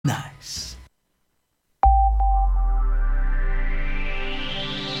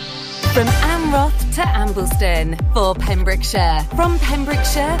From Amroth to Ambleston for Pembrokeshire. From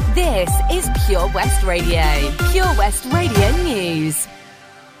Pembrokeshire, this is Pure West Radio. Pure West Radio News.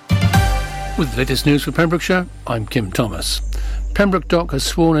 With the latest news for Pembrokeshire, I'm Kim Thomas. Pembroke Dock has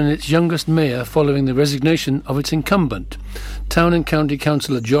sworn in its youngest mayor following the resignation of its incumbent. Town and County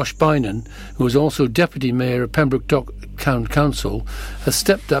Councillor Josh Bynan, who is also Deputy Mayor of Pembroke Dock Town Council, has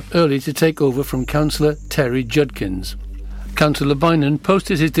stepped up early to take over from Councillor Terry Judkins. Councillor Bynan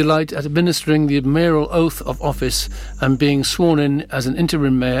posted his delight at administering the mayoral oath of office and being sworn in as an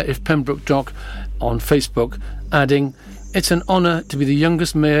interim mayor of Pembroke Dock on Facebook, adding, "It's an honour to be the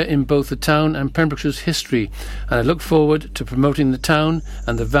youngest mayor in both the town and Pembrokeshire's history, and I look forward to promoting the town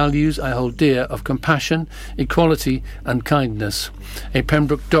and the values I hold dear of compassion, equality and kindness." A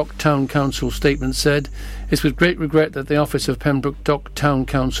Pembroke Dock Town Council statement said, "It's with great regret that the office of Pembroke Dock Town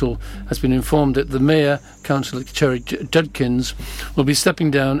Council has been informed that the Mayor, Councillor Terry Judkins, will be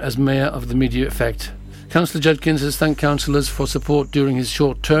stepping down as Mayor of the immediate effect. Councillor Judkins has thanked councillors for support during his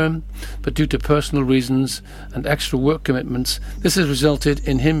short term, but due to personal reasons and extra work commitments, this has resulted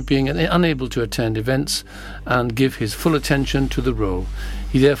in him being unable to attend events and give his full attention to the role.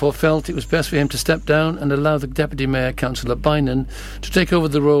 He therefore felt it was best for him to step down and allow the Deputy Mayor, Councillor Bynan, to take over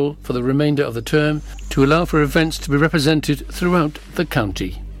the role for the remainder of the term to allow for events to be represented throughout the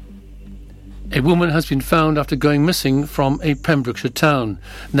county." A woman has been found after going missing from a Pembrokeshire town.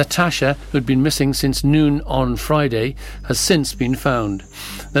 Natasha, who had been missing since noon on Friday, has since been found.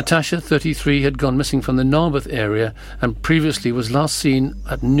 Natasha, 33, had gone missing from the Narberth area and previously was last seen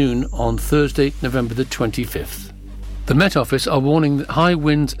at noon on Thursday, November the 25th. The Met Office are warning that high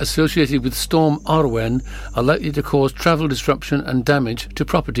winds associated with Storm Arwen are likely to cause travel disruption and damage to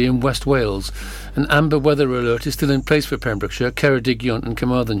property in West Wales. An amber weather alert is still in place for Pembrokeshire, Ceredigion and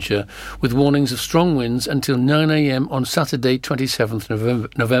Carmarthenshire, with warnings of strong winds until 9 a.m. on Saturday 27th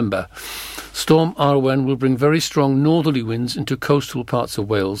November. Storm Arwen will bring very strong northerly winds into coastal parts of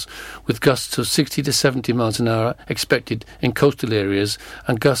Wales, with gusts of 60 to 70 miles an hour expected in coastal areas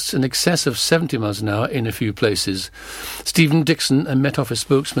and gusts in excess of 70 miles an hour in a few places. Stephen Dixon, a Met Office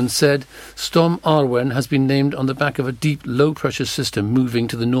spokesman, said Storm Arwen has been named on the back of a deep low-pressure system moving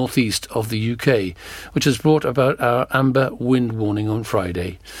to the northeast of the UK, which has brought about our amber wind warning on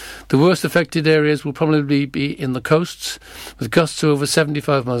Friday. The worst affected areas will probably be in the coasts, with gusts over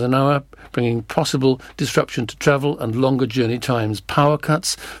 75 miles an hour, bringing possible disruption to travel and longer journey times, power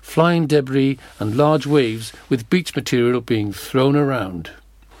cuts, flying debris and large waves, with beach material being thrown around.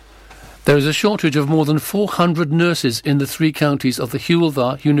 There is a shortage of more than 400 nurses in the three counties of the Hywel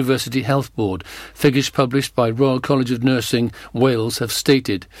Dda University Health Board. Figures published by Royal College of Nursing Wales have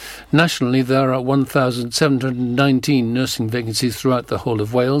stated. Nationally, there are 1,719 nursing vacancies throughout the whole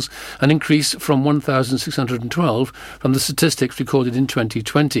of Wales, an increase from 1,612 from the statistics recorded in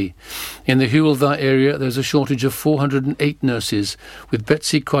 2020. In the Hywel Dda area, there is a shortage of 408 nurses, with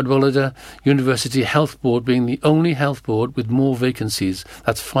Betsy Cadwaladr University Health Board being the only health board with more vacancies.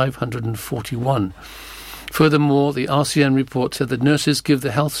 That's 541. Furthermore, the RCN report said that nurses give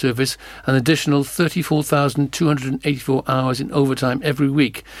the health service an additional 34,284 hours in overtime every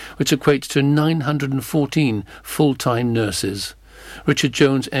week, which equates to 914 full-time nurses. Richard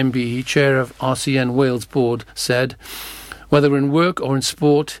Jones, MBE, chair of RCN Wales Board, said, "Whether in work or in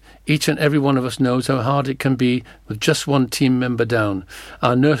sport, each and every one of us knows how hard it can be with just one team member down.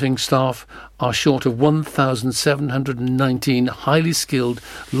 Our nursing staff are short of 1,719 highly skilled,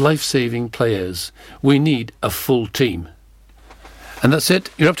 life-saving players. We need a full team." And that's it.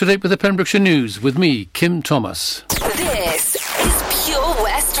 You're up to date with the Pembrokeshire News with me, Kim Thomas. This is Pure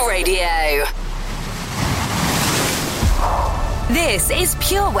West Radio. This is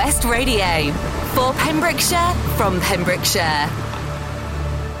Pure West Radio. For Pembrokeshire, from Pembrokeshire.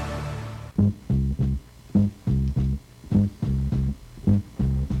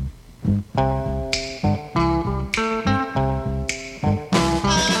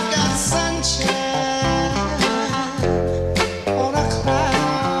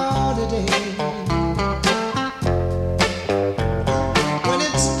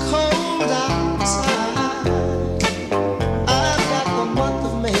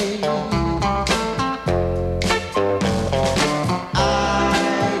 I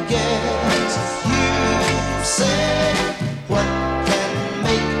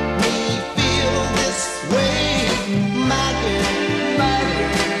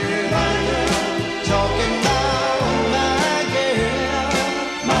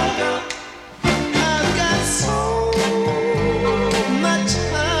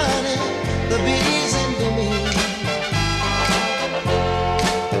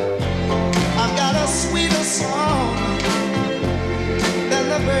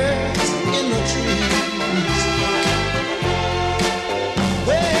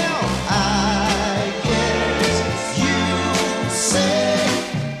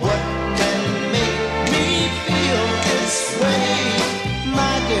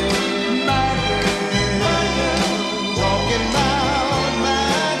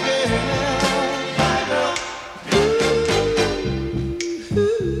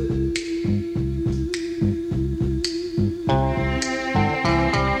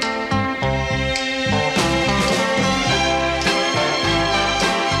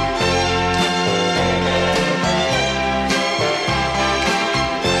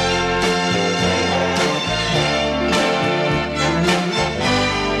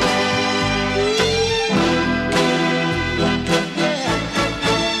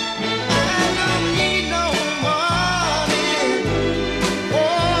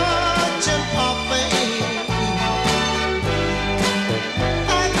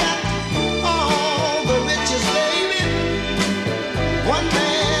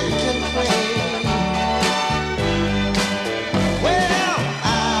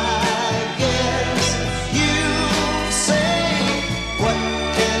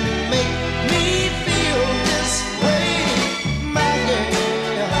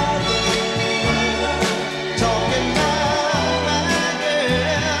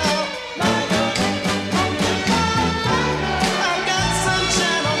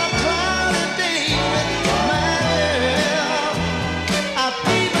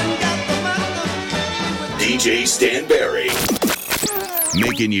DJ Stan Berry,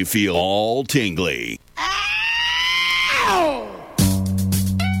 making you feel all tingly. Ow!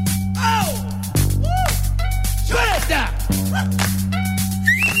 Oh! Woo! Shut it down!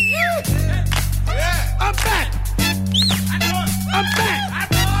 Yeah. I'm back! I'm back!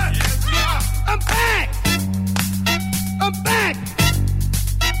 I'm back! I'm back!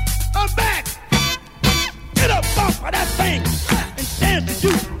 I'm back! Get up off of that thing and dance to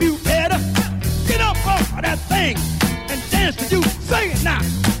you feel better. Get up off of that thing and dance to you. Sing it now.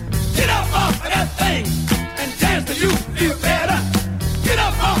 Get up off of that thing and dance to you feel better. Get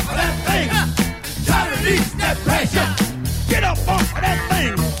up off of that thing. Try to release that pressure. Get up off of that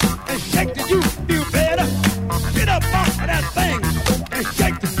thing and shake till you feel better. Get up off of that thing and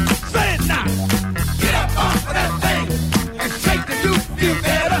shake till. Say it now. Get up off of that thing and shake till you feel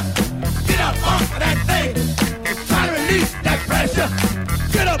better. Get up off of that thing and try to release that pressure.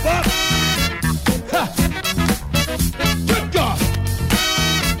 Get up off. Good God.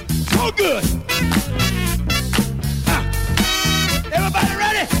 So good. Everybody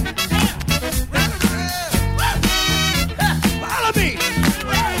ready? Follow me.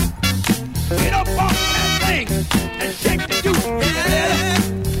 Get up off of that thing and shake the juice.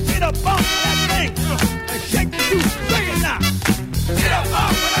 Get up off of that thing and shake the juice. Sing it now. Get up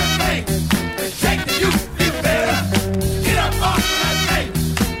off of that thing and shake the juice. Feel better. Get up off of that thing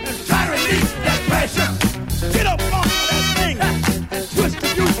and try to release that pressure. Get up off of that thing and twist the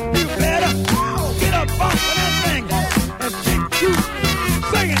juice. Feel better.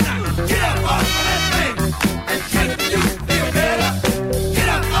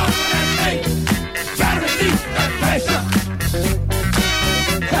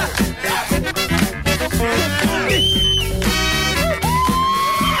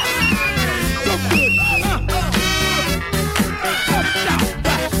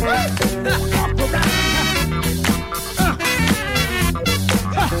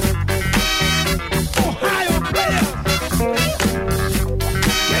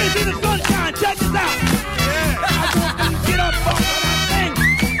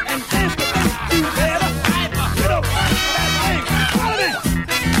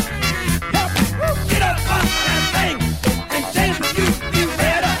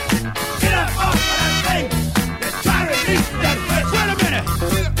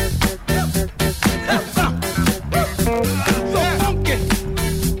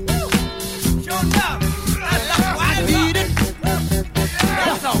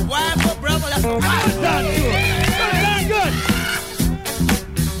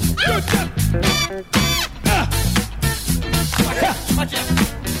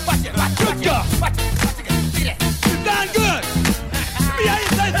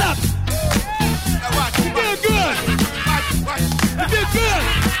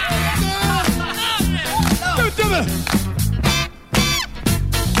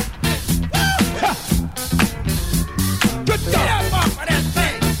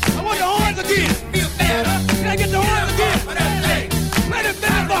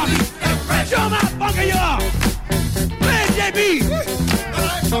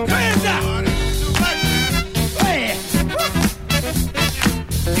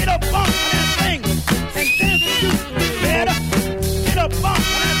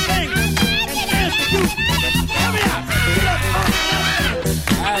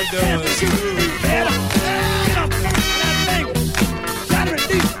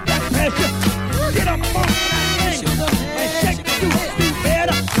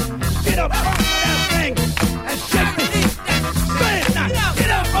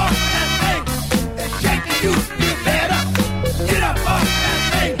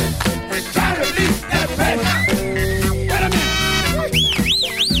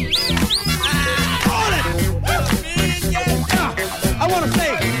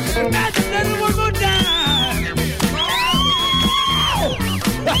 Imagine that one more time.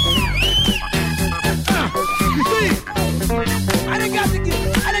 You see, I didn't get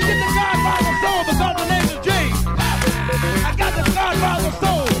the Godfather soul because the name is James. I got the Godfather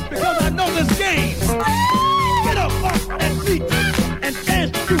soul because I know this game. Get up off of that beat and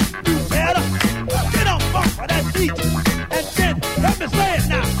dance to do better. Get up off of that beat and dance. Let me say it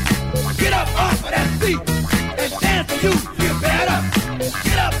now. Get up off of that seat and dance to you feel better.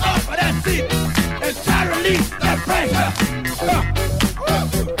 Get up off of that seat and try to release that pressure. Hello.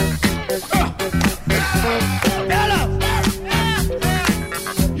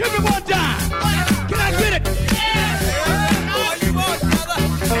 Give me one time. Can I get it? All you want, brother.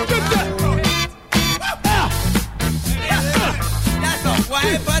 That's a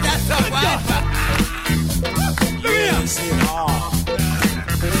wiper, that's a wiper. Look here.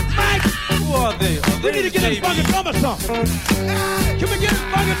 Mike, Who are they? we need to get this fucking drummer some. Can we get this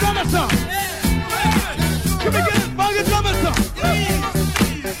fucking drummer some? Can we get this fucking drummer some?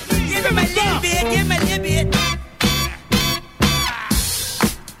 Give him a little bit, give him a little bit.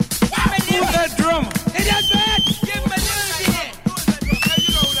 Who's that drummer? Ain't that bad? Give him a little bit.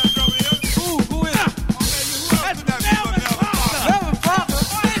 Who is that? That's Melvin Parker. Melvin Parker.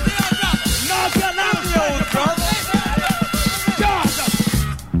 North Carolina, brother. Georgia.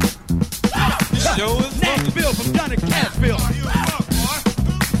 Show is Nashville from Johnny Cashville.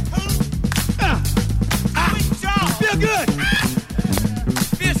 Feel good.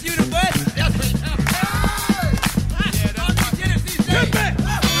 Fish you the butt. That's what Hit me.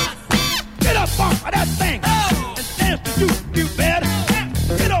 Get up off of that thing and dance to you feel better.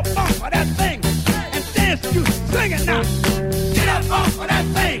 Get up off of that thing and dance to you. Sing it now. Get up off of that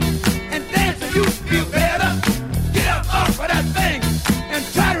thing and dance to you feel better. Get up off of that thing and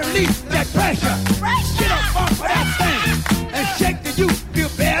try to release that pressure. Get up off of that thing and shake till you feel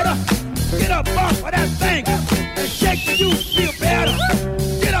better. Get up off of that thing and shake till you feel better.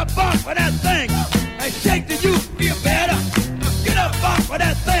 Get up off of that thing and shake till you feel better. Get up off of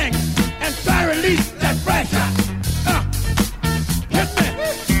that thing and try to release that pressure. Hit me.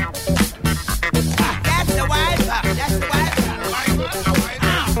 That's the wiper. That's the wiper.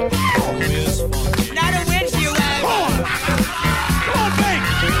 Not a windshield wiper. Come on, bang.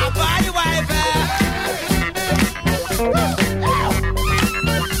 A body wiper.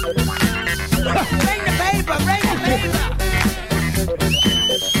 Bring the paper, bring the paper.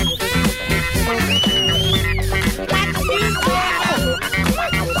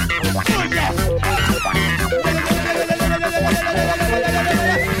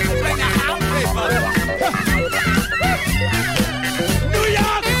 Bring the house paper. New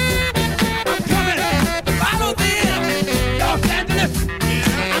York, I'm coming.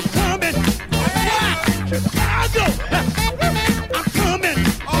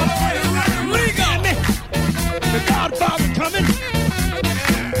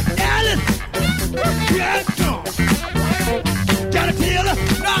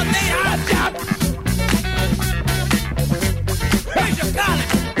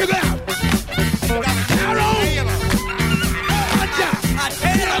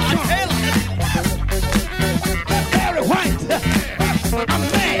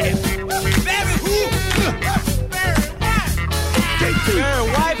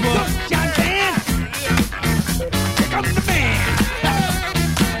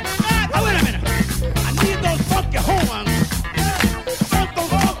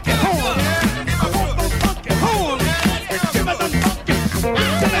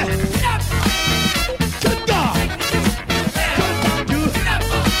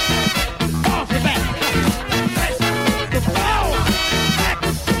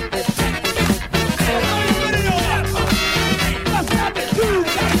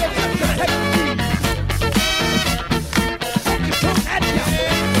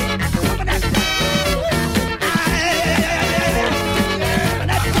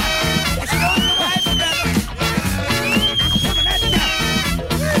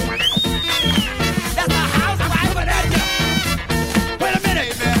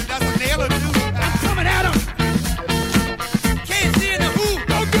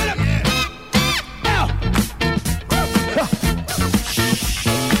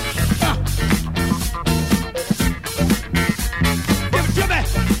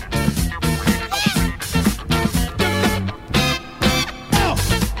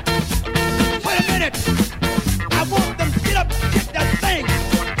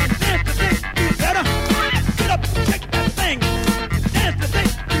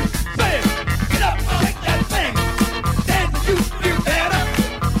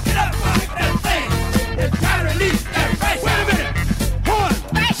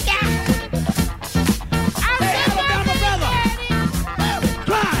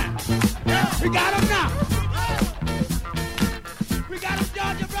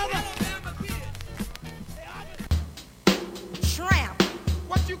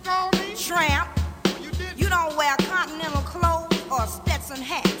 call me? Tramp. You did. You don't wear continental clothes or Stetson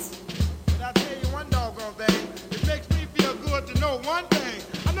hats. But I tell you one doggone thing. It makes me feel good to know one thing.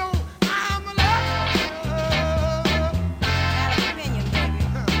 I know I'm alive. Got an opinion, baby.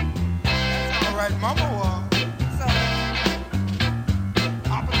 That's all right, Mama was. So,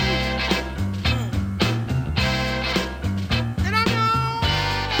 Papa too. And I know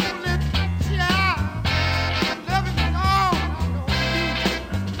that child, I love it all.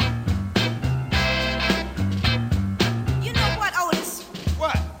 you know what, Otis?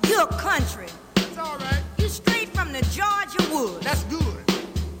 What? You're country. It's all right. You straight from the Georgia woods. That's good.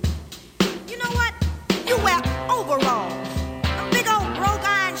 You know what? You wear overalls, big old broke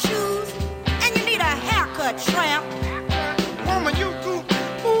iron shoes, and you need a haircut, tramp. Woman, you too.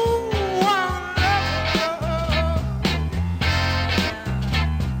 Ooh, I love you.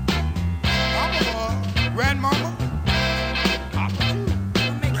 Mama, grandmama, Papa too.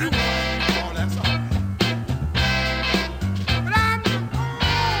 I'll make you one. Oh, that's all right. But I'm the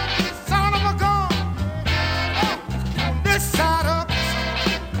only son of a gun on this side of the sun.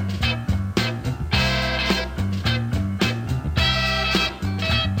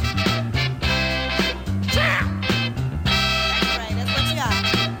 Champ! That's right, that's what you got.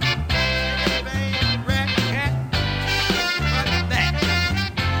 Bang, rat, cat, what is that?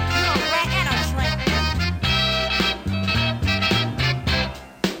 You're a rat and a tramp.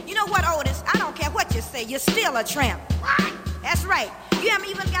 You know what, Otis? I don't care what you say, you're still a tramp. What? That's right. You haven't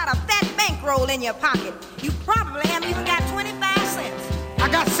even got a fat bankroll in your pocket. You probably haven't even got 25 cents. I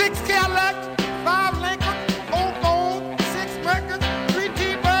got 6 Cadillac, 5 Lincoln, 4 Ford, 6 Mercury, 3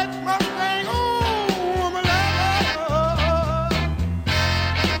 T-Birds, Mustang. Ooh, I'm alive.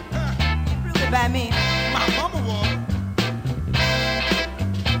 Prove it by me. My mama was.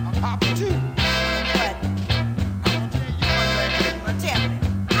 My papa too. What? I'm gonna tell you one thing. Well, tell me.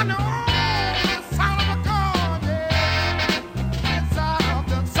 I know the sound of a gun, yeah, inside of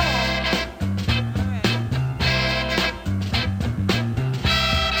the song.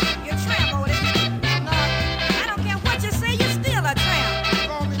 You're a tramp, Otis. I'm not I don't care what you say, you're still a tramp.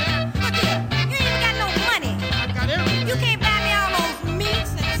 call me that. Look here, you ain't even got no money. I got everything. You can't buy me all those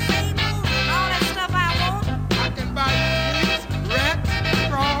meats and sables and all that stuff I want. I can buy you meats, rats,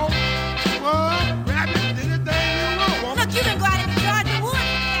 frogs, squirrels, rabbits, anything you want. Look, you can go out in the Georgia woods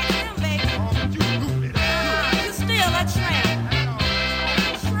and catch them, baby. Oh, but you goofy. You're still a tramp.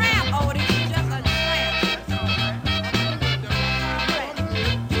 Tramp, Otis, you're just a tramp.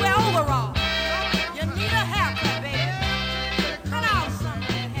 You wear overalls. You need a haircut, baby. Cut off some of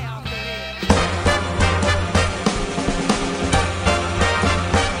that hair off your head.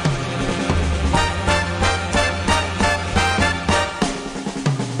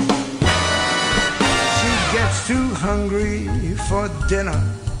 She gets too hungry for dinner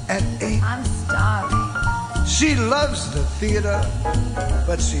at 8. I'm starving. She loves the theater,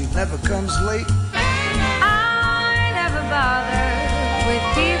 but she never comes late. I never bother with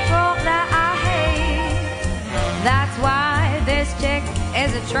people that I hate. That's why this chick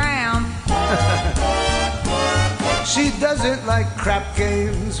is a tramp. She doesn't like crap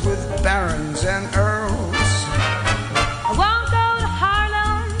games with barons and earls. I won't go to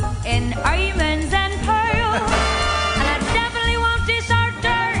Harlem in diamonds and pearls. And I definitely won't dish our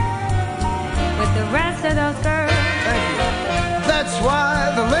dirt with the rest of those girls. Thank you. That's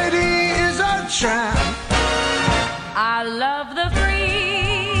why the lady is a tramp. I love the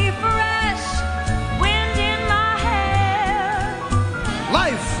free, fresh wind in my hair.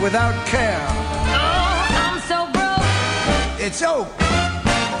 Life without care. Oh, I'm so broke. It's oak.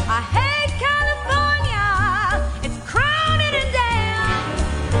 I hate California. It's crowded and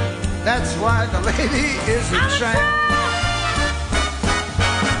damn. That's why the lady is a I'm a tramp. tramp.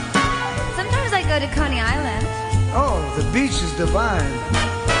 Sometimes I go to Coney Island. Oh, the beach is divine.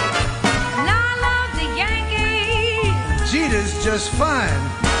 And I love the Yankees. Jeter's just fine.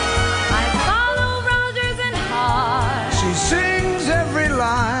 I follow Rogers and Hart. She sings every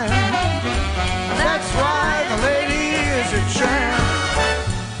line. That's why the lady is a tramp.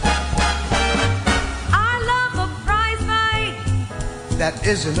 I love a prize fight. That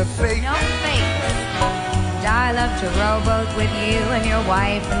isn't a fake. No fakes. And I love to rowboat with you and your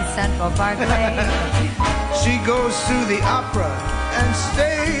wife in Central Parkway. She goes to the opera and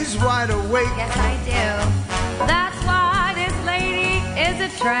stays wide awake. Yes, I do. That's why this lady is a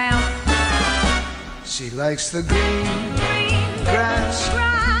tramp. She likes the green Green grass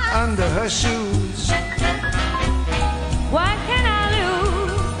grass. under her shoes. What can I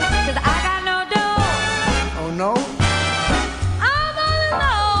lose? 'Cause I got no dough. Oh no, I'm all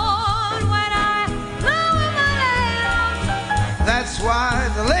alone when I lower my lamp. that's why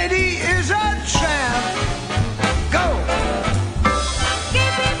the lady lady is a tramp. Go!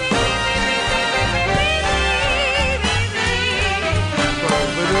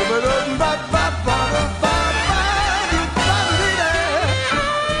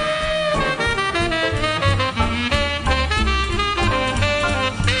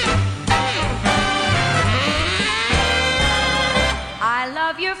 I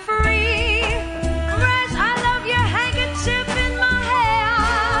love your free dress. I love your handkerchief in my hair.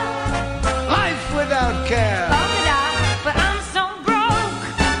 Life without care. But I'm so broke.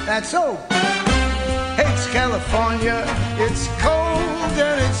 That's so. Hates California. It's cold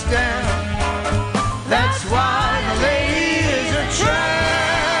and it's damp. That's why the lady is a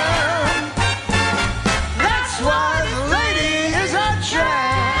tramp. That's why the lady is a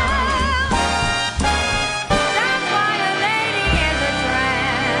tramp. That's why a lady is a tramp.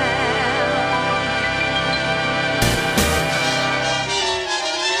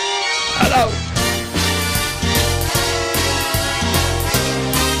 Hello.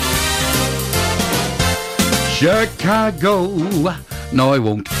 Chicago. No, I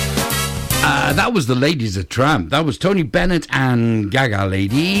won't. That was The Lady's a Tramp. That was Tony Bennett and Gaga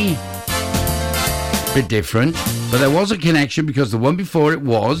Lady. Bit different. But there was a connection because the one before it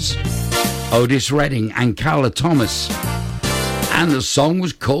was Otis Redding and Carla Thomas. And the song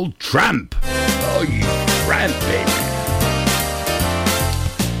was called Tramp. Oh, you tramp, baby.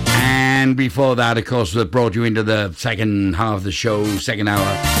 And before that, of course, that brought you into the second half of the show, second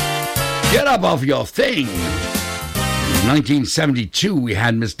hour. Get up off your thing. In 1972, we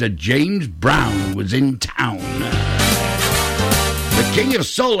had Mr. James Brown was in town. The king of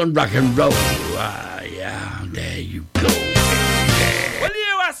soul and rock and roll. Yeah, there you go. Yeah. Well,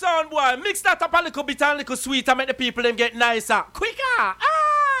 you are sound boy. Mix that up a little bit and a little sweet and make the people them get nicer. Quicker.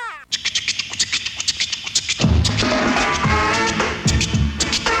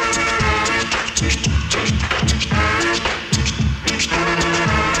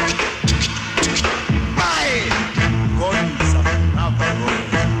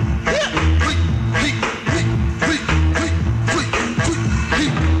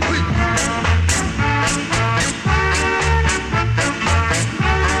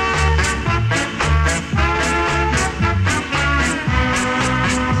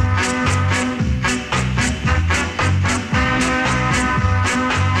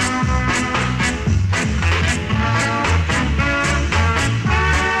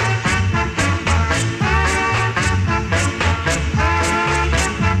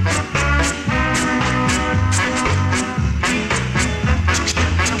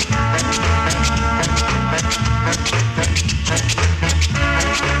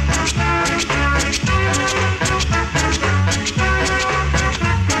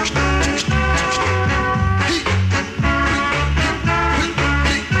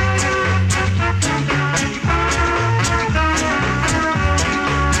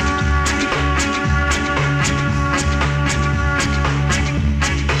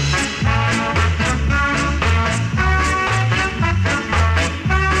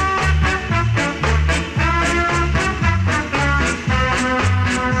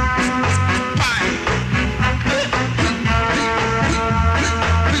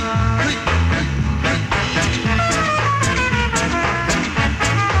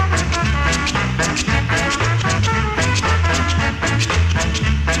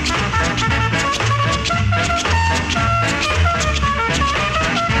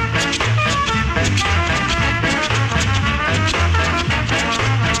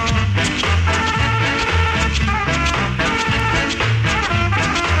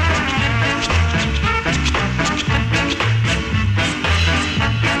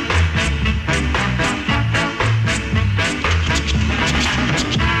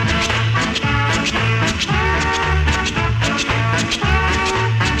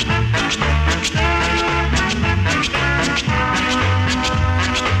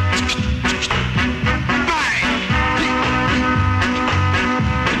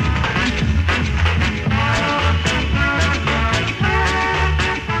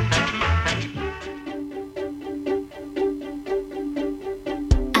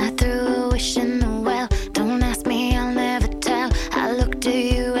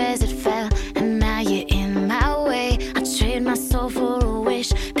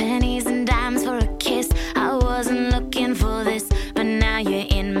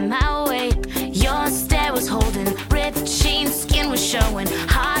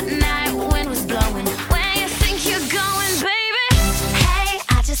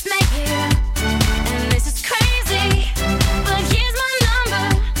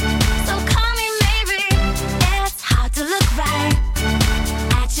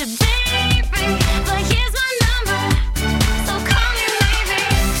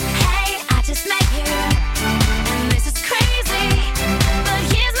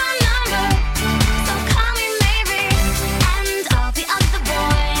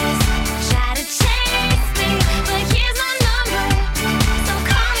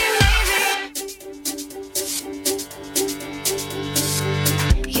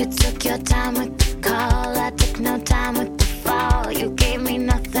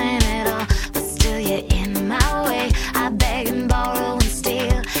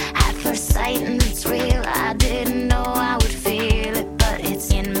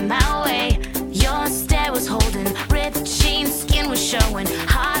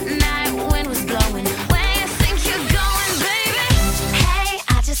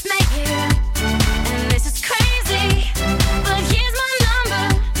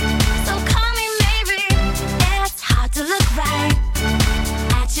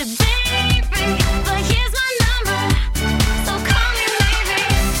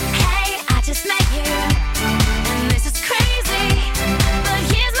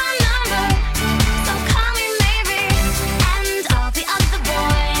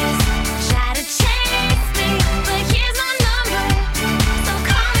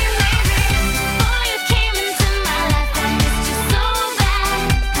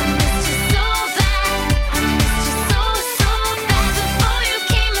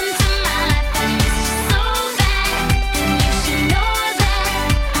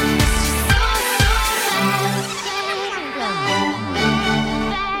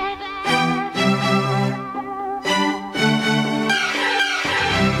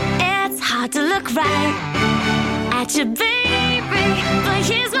 hard to look right at you, baby. But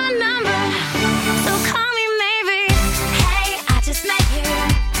here's my number, so call me maybe. Hey, I just met you,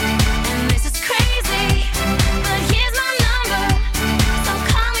 and this is crazy. But here's my number, so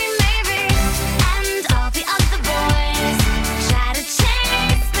call me maybe. And all the other boys try to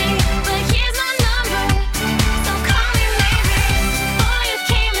chase me, but here's my number, so call me maybe. Before you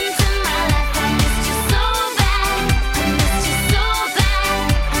came into my life, I missed you so bad. I missed you so bad.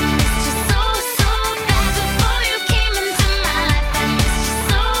 I missed you so, so bad. Before you came into my life, I missed you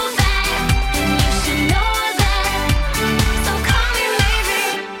so bad. And you should know that, so call me maybe.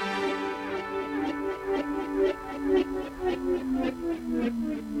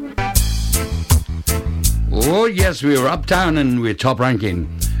 Oh, yes, we were uptown and we're top ranking.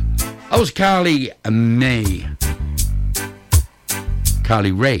 That was Carly May.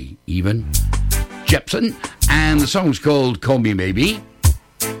 Carly Rae, even. Jepsen. And the song's called Call Me Maybe.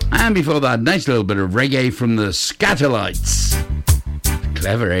 And before that, nice little bit of reggae from the Scatterlights.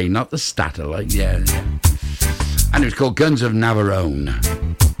 Clever, eh? Not the Statterlight. Yeah. And it was called Guns of Navarone.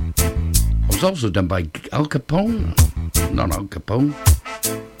 It was also done by Al Capone. Not Al Capone.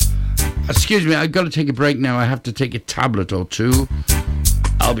 Excuse me, I've got to take a break now. I have to take a tablet or two.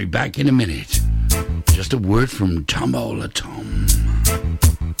 I'll be back in a minute. Just a word from Tombola Tom.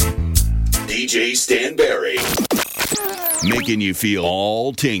 DJ Stan Berry. Making you feel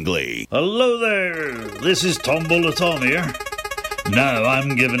all tingly. Hello there, this is Tombola Tom here. Now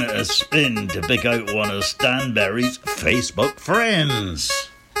I'm giving it a spin to pick out one of Stan Berry's Facebook friends.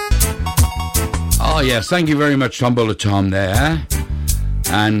 Oh, yes, thank you very much, Tombola Tom there.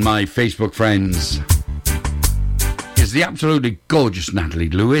 And my Facebook friends is the absolutely gorgeous Natalie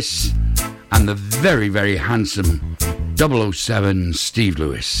Lewis and the very, very handsome 007 Steve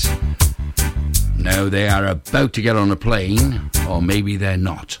Lewis. Now they are about to get on a plane, or maybe they're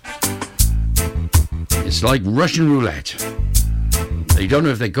not. It's like Russian roulette. They don't know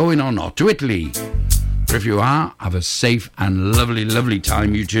if they're going or not to Italy. But if you are, have a safe and lovely, lovely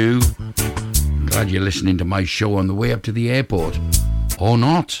time, you two. I'm glad you're listening to my show on the way up to the airport. Or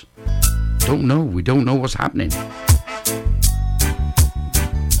not. Don't know. We don't know what's happening.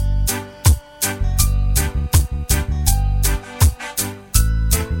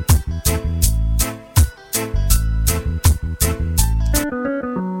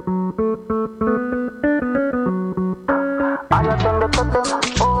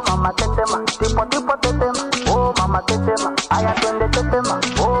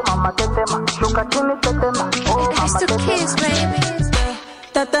 It's the kids, baby.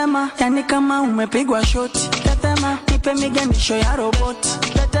 Tetema, yani kama umepigwa shoti. Tetema, nipe miganisho ya roboti.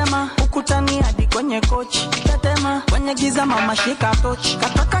 Tetema, ukutani hadi kwenye kochi. Tetema, kwenye giza mama shika tochi.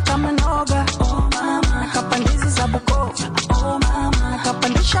 Kataka kama noga, oh mama. Kapandizi za Bukova, oh mama.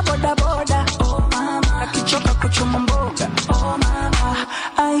 Kapandisha boda boda, oh mama. Akichoka kuchuma mboga, oh mama.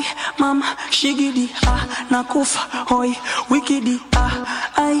 Ai, mama, shigidi, nakufa, hoi, wikidi,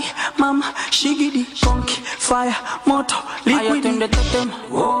 ai, mama, shigidi, konki, fire, moto, liquidi. Aya tetema,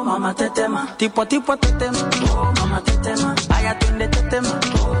 oh mama tetema, tipo tetema, oh mama tetema. Aya tetema,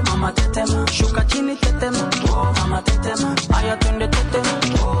 oh mama tetema. Shuka chini tetema, oh mama tetema. Aya tetema,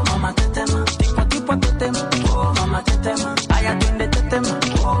 oh mama tetema. Tipo tetema, oh mama tetema. Aya tetema,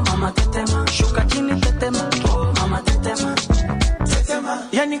 oh mama tetema. Shuka chini tetema, oh mama tetema. Tetema,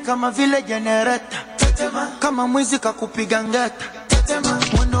 yani kama vile generator. Tetema, kama mwizi kakupiga ngeta. Tetema,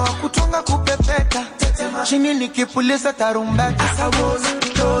 mwendo wa kutunga kupepeta. Tetema, chini nikipuliza tarumbeta. Asawoza,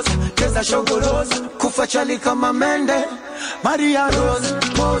 toza, keza shogoroza. Kufa chali kama mende. Maria Rose,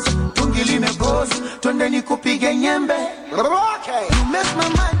 pose, tungi limekoza. Twende nikupige nyembe. Okay. You make my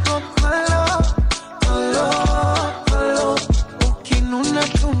mind go kolo, kolo, kolo. Ukinuna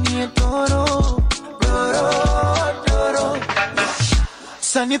tumie toro, doro, doro.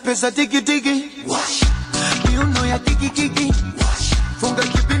 Sani pesa digi digi. Miuno ya digi digi. Funga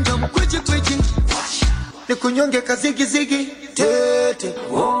kibinda mkweji kweji. Nikunyonge kazigi zigi. Tete.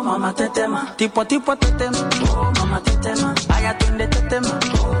 Oh mama tetema. Tipo tetema. Oh mama tetema. Aya twende tetema.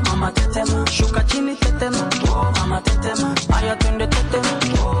 Oh mama tetema. Shuka chini tetema. Oh mama tetema. Aya twende tetema.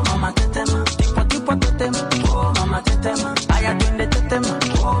 Oh mama tetema. Tipo tetema. Oh mama tetema. Aya twende tetema.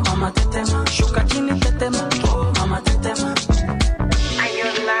 Oh mama tetema. Shuka chini tetema. Oh mama tetema.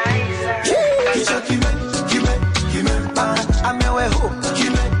 Kicha kime amewe huku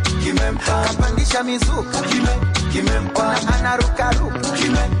kimempa kapandisha mizuka kimempa anaruka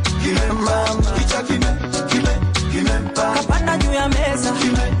mama kicha kimempa kapanda juu ya meza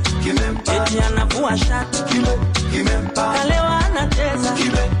kimempa eti anavua shati kimempa kalewa anacheza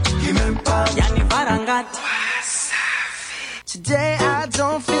kimempa yani varangati. Today I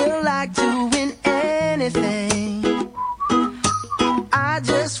don't feel like doing anything. I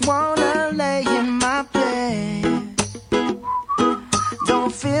just wanna lay in my bed.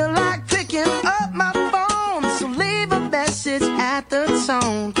 Don't feel like picking up my phone, so leave a message at the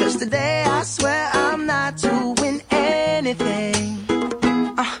tone. 'Cause today I swear I'm not doing anything.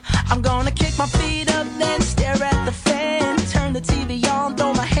 I'm gonna kick my feet up, then stare at the fan. Turn the TV on,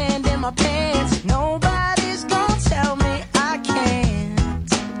 throw my hand in my pants. Nobody's gonna tell me I can't.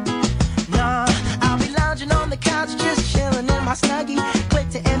 Nah, I'll be lounging on the couch, just chilling in my Snuggie. Click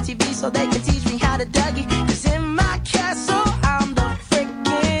to MTV so they can teach me how to Dougie. 'Cause in my castle, I'm the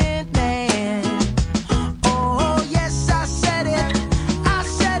freaking man. Oh, yes, I said it. I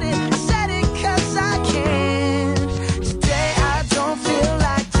said it, 'cause I can. Today I don't feel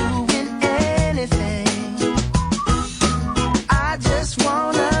like doing anything. I just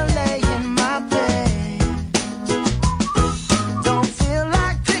wanna lay in my bed. Don't feel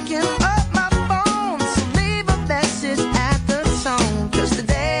like picking up my phone, so leave a message at the tone. 'Cause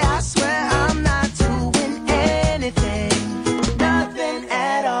today I swear I'm not doing anything. Nothing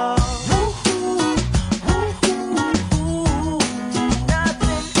at all. Woo-hoo, woo-hoo, woo-hoo.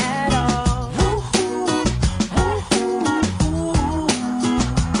 Nothing at all. Woo-hoo, woo-hoo, woo-hoo.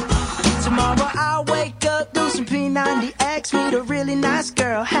 Tomorrow I'll wake up, do some P90X, meet a really nice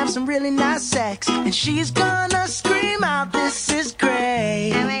girl, have some really nice sex, and she's gonna scream out, "This is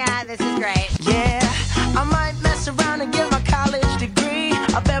great." Oh my God, this is great. Yeah, I might mess around and get my college degree.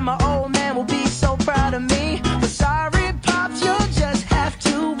 I bet my old man will be so proud of me. But sorry, Pops, you'll just have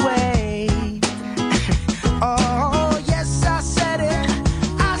to wait. Oh, yes, I said it.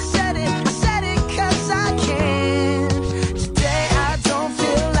 I said it, 'cause I can. Today I don't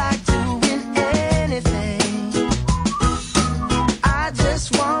feel like doing anything. I just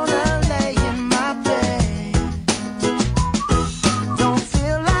wanna lay in my bed. Don't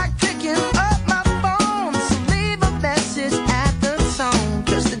feel like picking up my phone, so leave a message at the tone.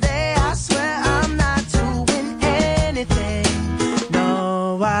 'Cause today I swear I'm not doing anything.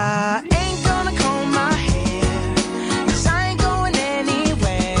 No, I ain't gonna comb my hair, 'cause I ain't going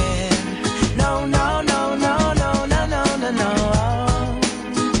anywhere. No, no, no, no, no, no, no, no, no.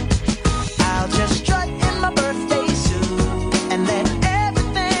 I'll just strut in my birthday suit and let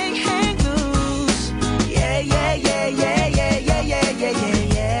everything hang loose. Yeah, yeah, yeah, yeah, yeah, yeah, yeah, yeah, yeah,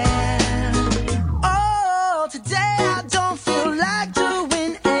 yeah. Oh, today I don't feel like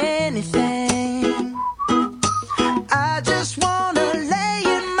doing anything. I just wanna lay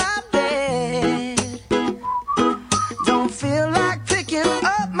in my bed. Don't feel like picking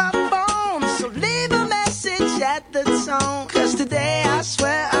up my phone, so leave a message at the tone. 'Cause today I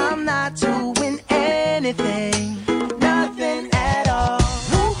swear I'm not doing anything. Nothing at all.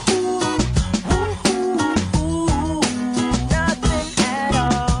 Woo-hoo, woo-hoo, woo-hoo. Nothing at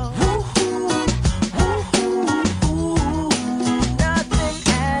all. Woo-hoo, woo-hoo, woo-hoo. Nothing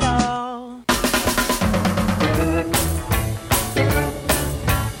at all.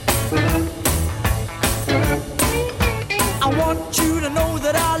 I want you to know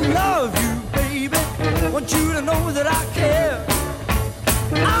that I love you, baby. I want you to know that I care.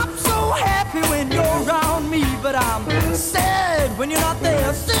 I'm so happy when you're around me, but I'm sad when you're not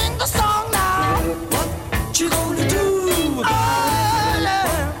there. Sing the song now. What you gonna do? Oh,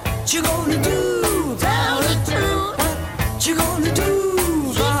 yeah. What you gonna do? Tell the truth. What you gonna do?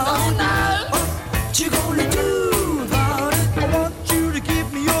 About it? What you gonna do about it? I want you to give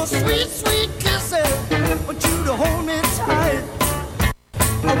me your sweet, sweet kisses. I want you to hold me tight.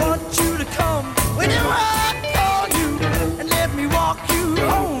 I want you to come whenever I call you and let me walk you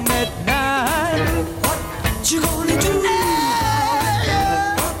home at night. What you gonna do?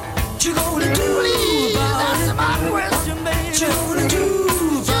 What you gonna do? Please answer my question, baby. What you gonna do?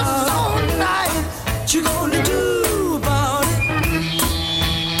 Just so nice. What you gonna do about it?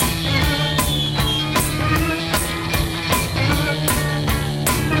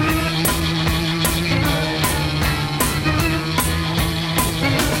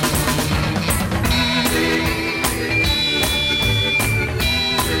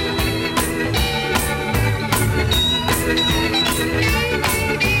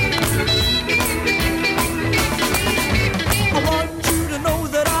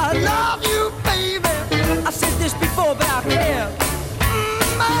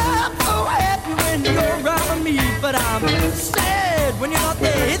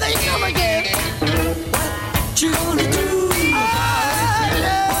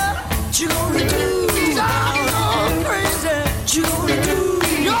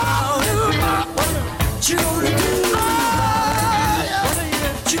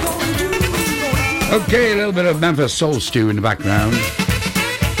 Okay, a little bit of Memphis Soul Stew in the background.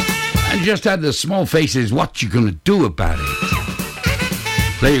 And We just had the Small Faces, What You Gonna Do About It?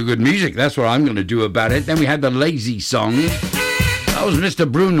 Play your good music, that's what I'm gonna do about it. Then we had the Lazy Song. That was Mr.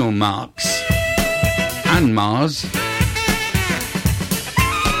 Bruno Mars and Mars.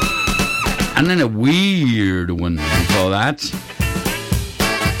 And then a weird one before that.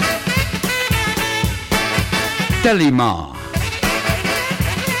 Delimar.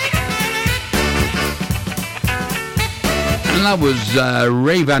 And that was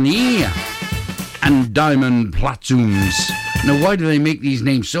Rayvani and Diamond Platoons. Now, why do they make these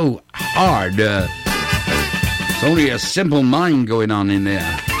names so hard? It's only a simple mind going on in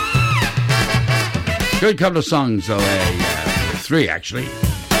there. Good couple of songs, though. 3, actually.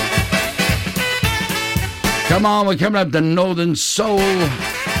 Come on, we're coming up to Northern Soul.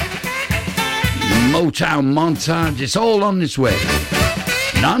 Motown montage. It's all on this way.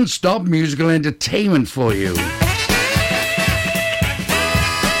 Non-stop musical entertainment for you.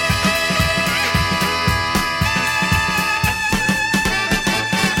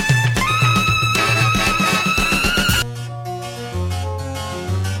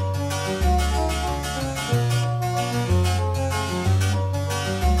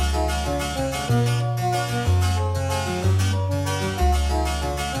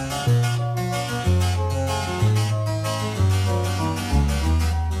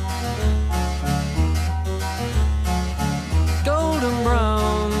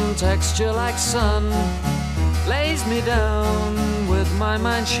 Texture like sun lays me down. With my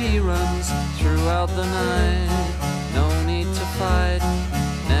mind she runs throughout the night. No need to fight,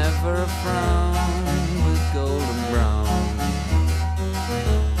 never a frown. With golden brown,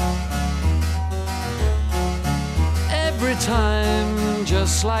 every time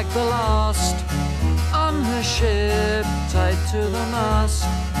just like the last. On her ship tied to the mast,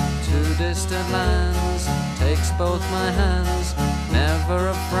 to distant lands takes both my hands. Never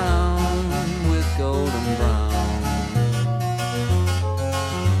a frown with golden brown.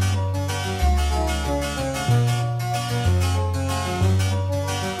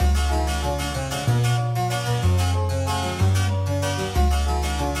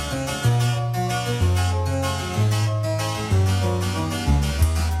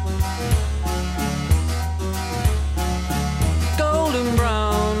 Golden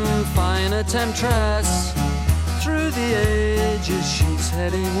brown, fine a temptress. Through the ages she's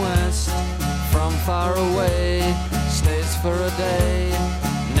heading west. From far away, stays for a day.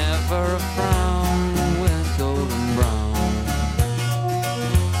 Never a frown with golden brown.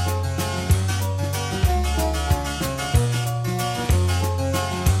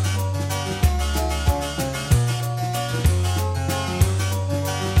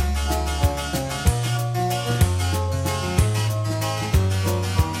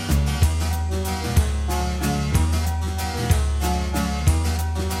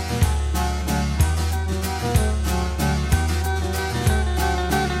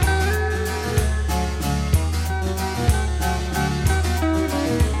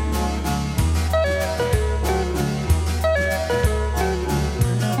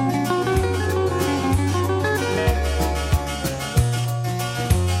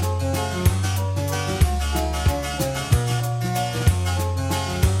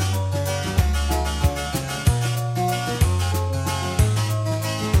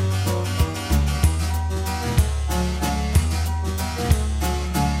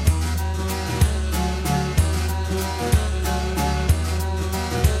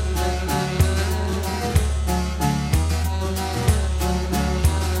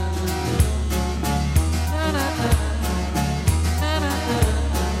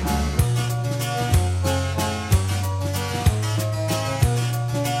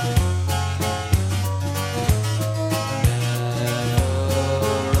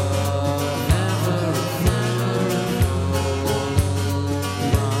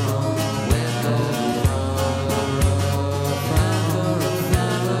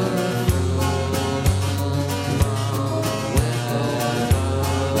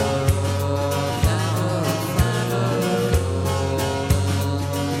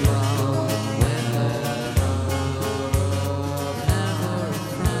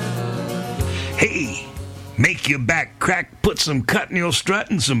 Make your back crack, put some cut in your strut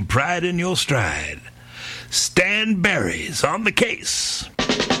and some pride in your stride. Stan Berry's on the case.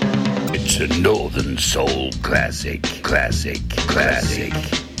 It's a Northern Soul classic, classic, classic.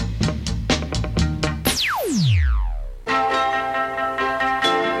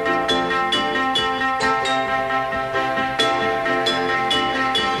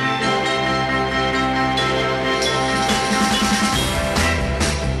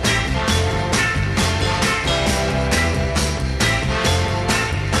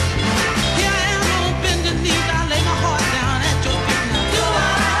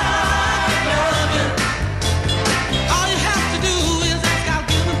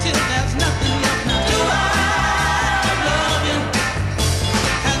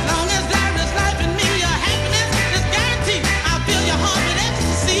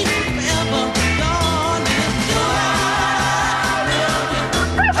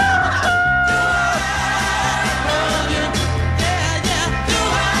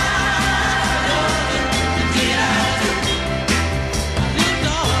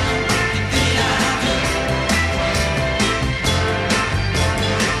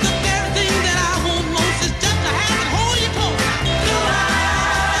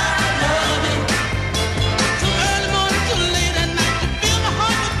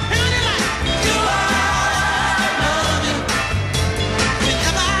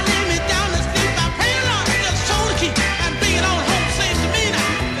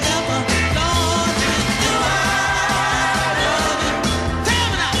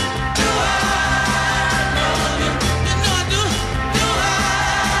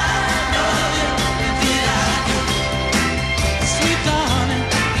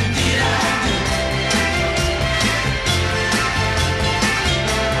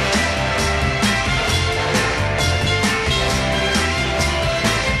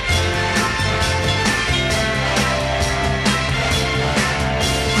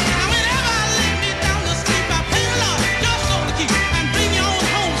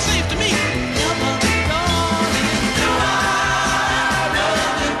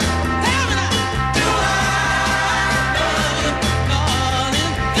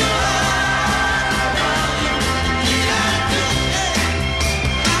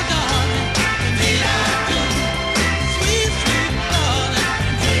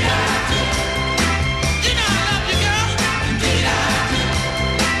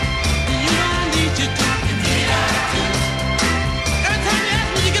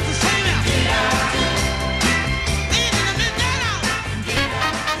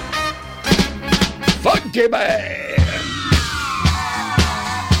 Jimmy.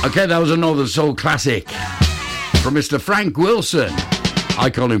 Okay, that was a Northern Soul classic from Mr. Frank Wilson. I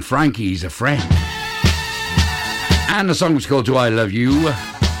call him Frankie, he's a friend. And the song was called Do I Love You.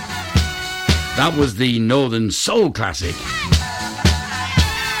 That was the Northern Soul classic.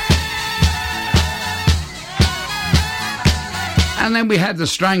 And then we had the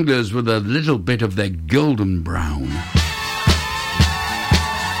Stranglers with a little bit of their Golden Brown.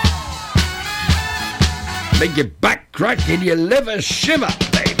 Make your back crack and your liver shiver,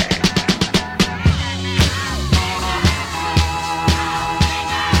 baby.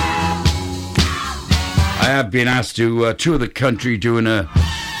 I have been asked to tour the country doing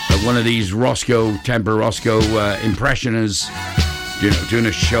one of these Temper Roscoe impressioners, doing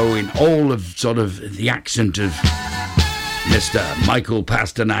a show in all of sort of the accent of Mr. Michael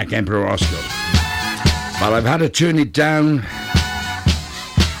Pasternak, Emperor Roscoe. But I've had to turn it down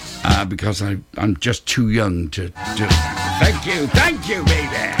because I'm just too young to do. Thank you,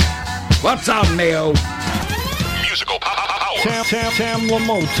 baby. What's up, Mayo? Musical power. Tam, one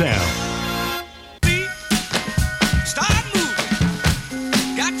more time.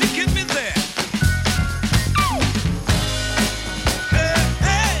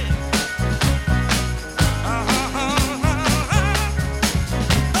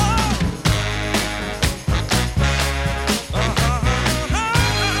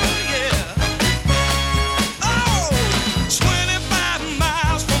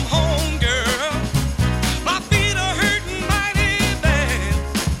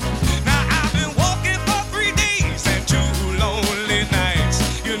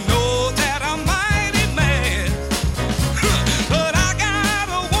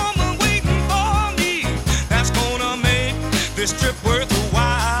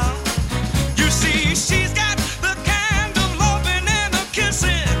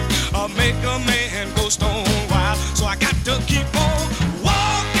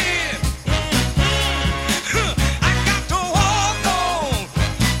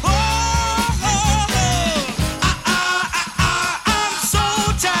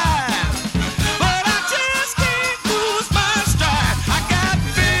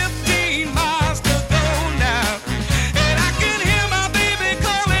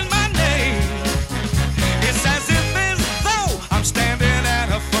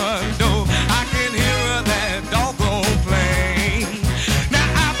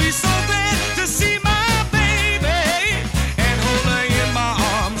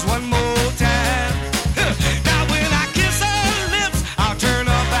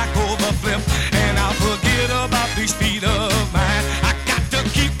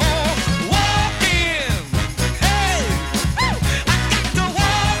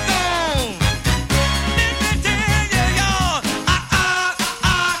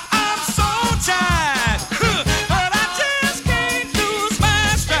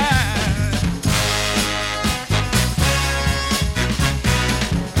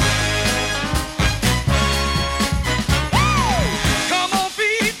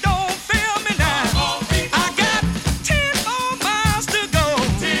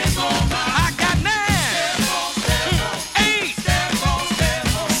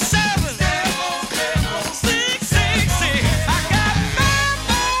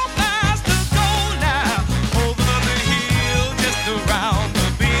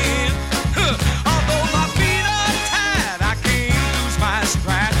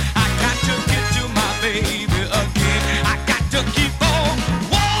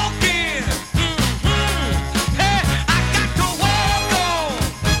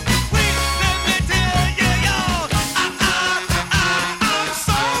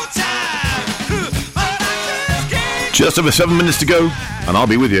 Just over 7 minutes to go, and I'll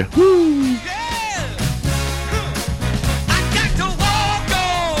be with you. Woo!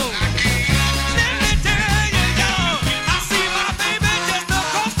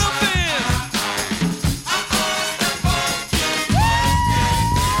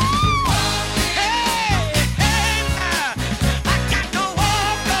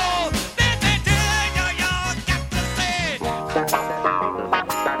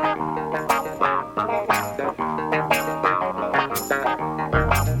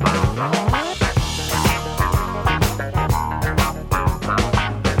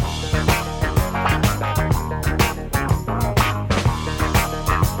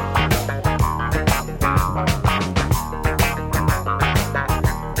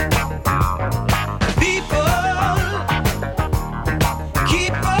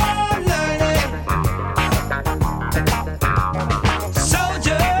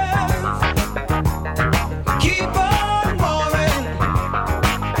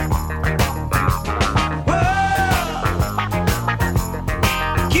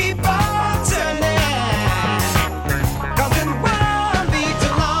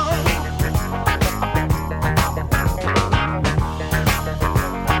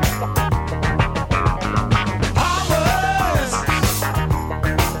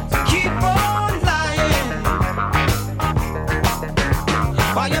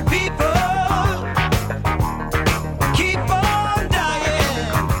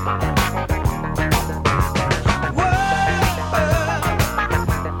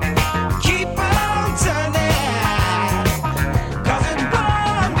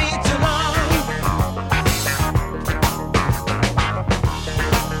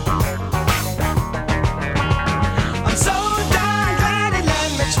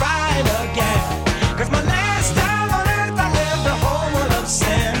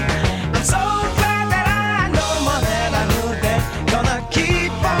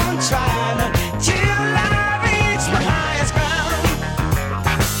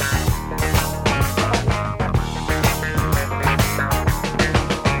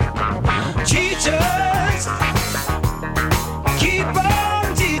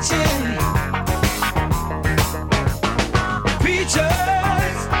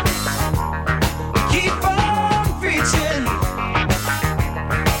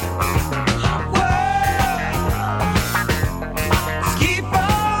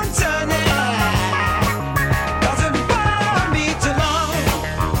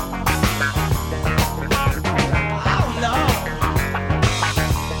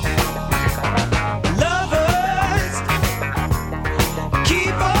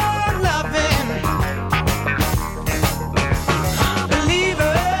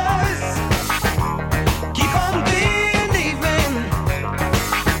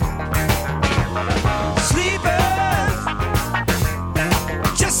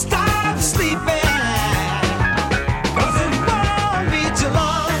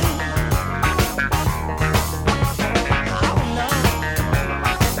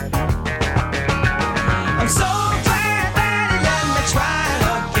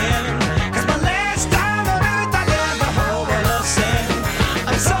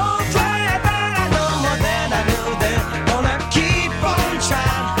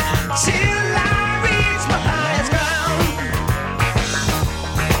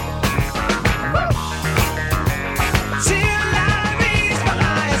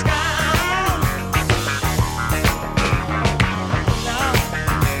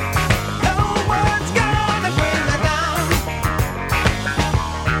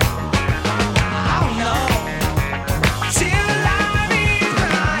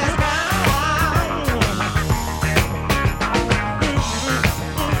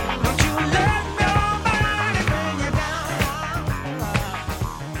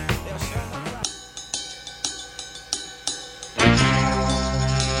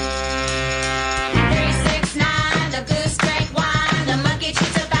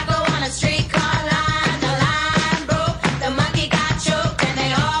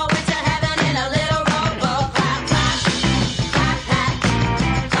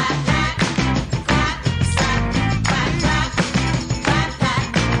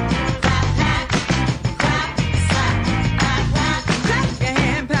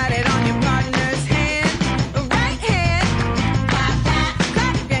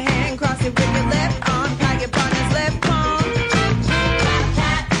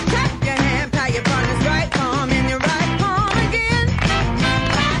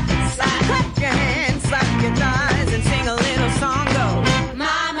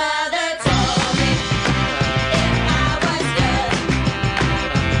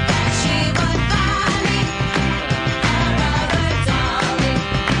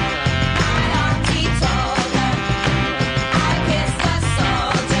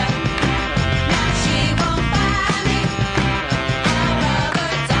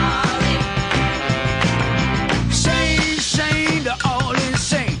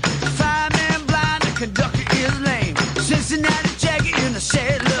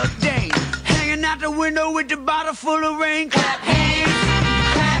 the window with the bottle full of rain. Clap hands,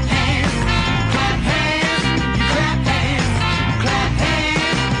 clap hands, clap hands, you clap hands, clap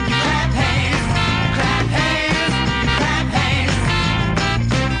hands, you clap hands, clap hands, you clap hands.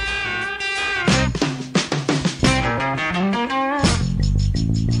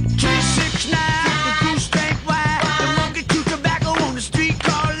 369, the goose stank wide. The monkey chewed tobacco on the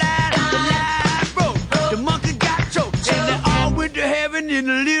streetcar light. The line broke, the monkey got choked, and they all went to heaven in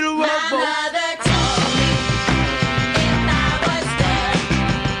a little rowboat.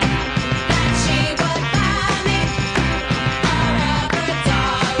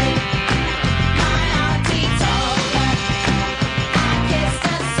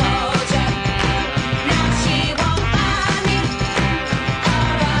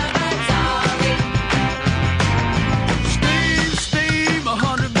 Steam,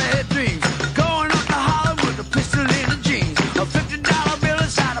 100 bad dreams. Going up to Hollywood, a pistol in the jeans. A $50 bill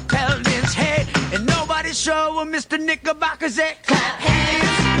inside a paladin's head. And nobody's sure where Mr. Knickerbocker's at. Clap hands,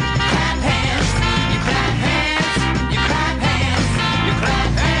 clap hands, you clap hands, you clap hands, you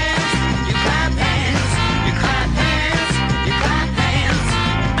clap hands, you clap hands, you clap hands, you clap hands.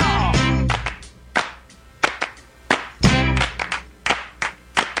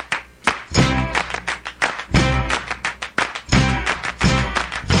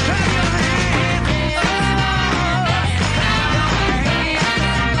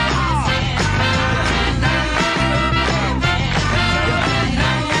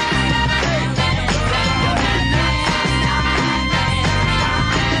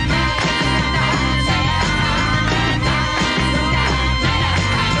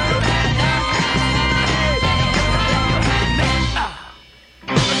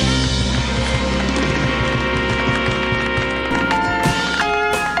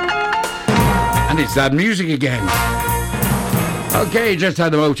 And it's that music again. Okay, just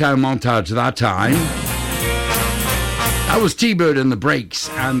had the Motown montage that time. That was T-Bird and the Breaks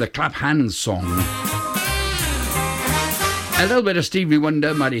and the Clap Hands song. A little bit of Stevie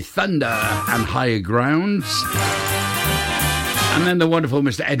Wonder, Mighty Thunder and Higher Grounds. And then the wonderful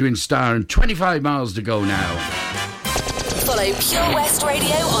Mr. Edwin Starr and 25 Miles to Go Now. Follow Pure West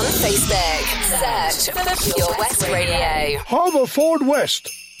Radio on Facebook. Search for Pure West Radio. Haverfordwest.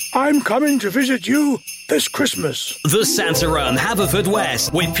 I'm coming to visit you this Christmas. The Santa Run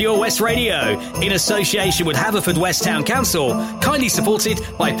Haverfordwest with Pure West Radio in association with Haverfordwest Town Council, kindly supported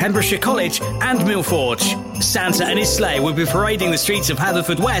by Pembrokeshire College and Millforge. Santa and his sleigh will be parading the streets of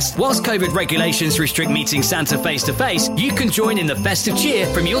Haverfordwest. Whilst COVID regulations restrict meeting Santa face to face, you can join in the festive cheer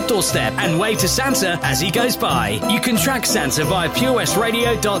from your doorstep and wave to Santa as he goes by. You can track Santa via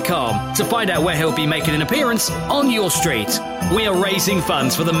purewestradio.com to find out where he'll be making an appearance on your street. We are raising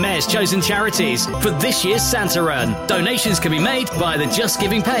funds for the Mayor's chosen charities for this year's Santa Run. Donations can be made via the Just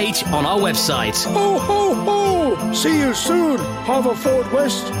Giving page on our website. Ho, ho, ho! See you soon,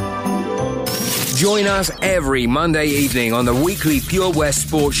 Haverfordwest. Join us every Monday evening on the weekly Pure West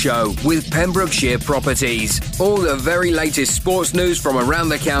Sports Show with Pembrokeshire Properties. All the very latest sports news from around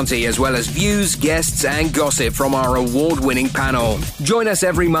the county, as well as views, guests and gossip from our award-winning panel. Join us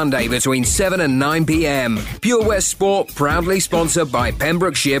every Monday between 7 and 9 p.m. Pure West Sport, proudly sponsored by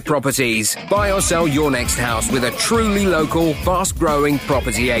Pembrokeshire Properties. Buy or sell your next house with a truly local, fast-growing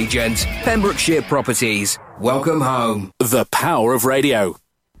property agent. Pembrokeshire Properties. Welcome home. The power of radio.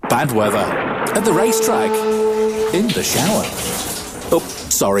 Bad weather. At the racetrack. In the shower. Oh,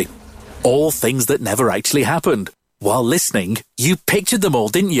 sorry. All things that never actually happened. While listening, you pictured them all,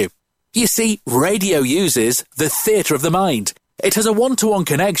 didn't you? You see, radio uses the theatre of the mind. It has a one-to-one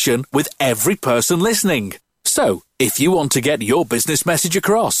connection with every person listening. So, if you want to get your business message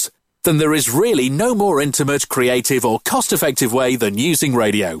across, then there is really no more intimate, creative or cost-effective way than using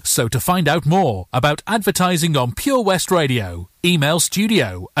radio. So to find out more about advertising on Pure West Radio, email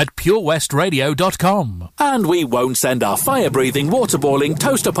studio@purewestradio.com. And we won't send our fire-breathing, water-boiling,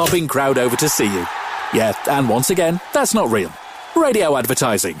 toaster-popping crowd over to see you. Yeah, and once again, that's not real. Radio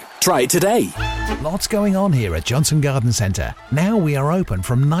advertising. Try it today. Lots going on here at Johnson Garden Centre. Now we are open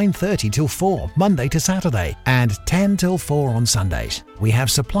from 9:30 till 4, Monday to Saturday, and 10 till 4 on Sundays. We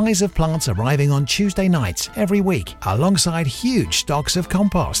have supplies of plants arriving on Tuesday nights every week, alongside huge stocks of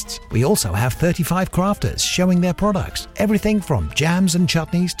composts. We also have 35 crafters showing their products, everything from jams and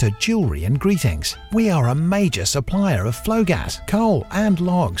chutneys to jewellery and greetings. We are a major supplier of flow gas, coal and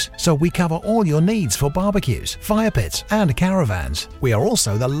logs, so we cover all your needs for barbecues, fire pits and caravans. pans. We are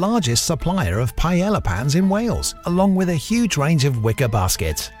also the largest supplier of paella pans in Wales, along with a huge range of wicker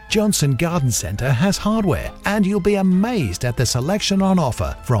baskets. Johnson Garden Centre has hardware, and you'll be amazed at the selection on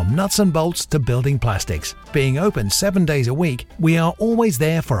offer, from nuts and bolts to building plastics. Being open 7 days a week, we are always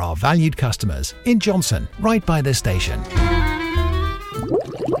there for our valued customers. In Johnson, right by the station.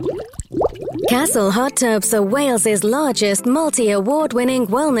 Castle Hot Tubs are Wales's largest multi-award-winning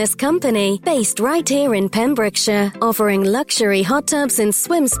wellness company, based right here in Pembrokeshire, offering luxury hot tubs and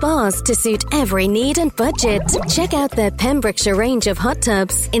swim spas to suit every need and budget. Check out their Pembrokeshire range of hot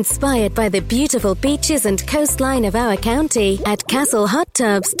tubs, inspired by the beautiful beaches and coastline of our county, at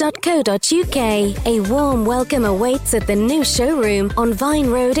castlehottubs.co.uk. A warm welcome awaits at the new showroom on Vine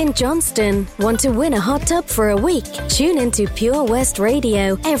Road in Johnston. Want to win a hot tub for a week? Tune into Pure West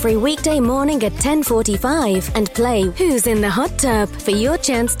Radio every weekday morning at 10:45 and play Who's in the Hot Tub for your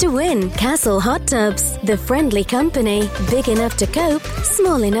chance to win. Castle Hot Tubs, the friendly company, big enough to cope,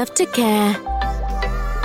 small enough to care.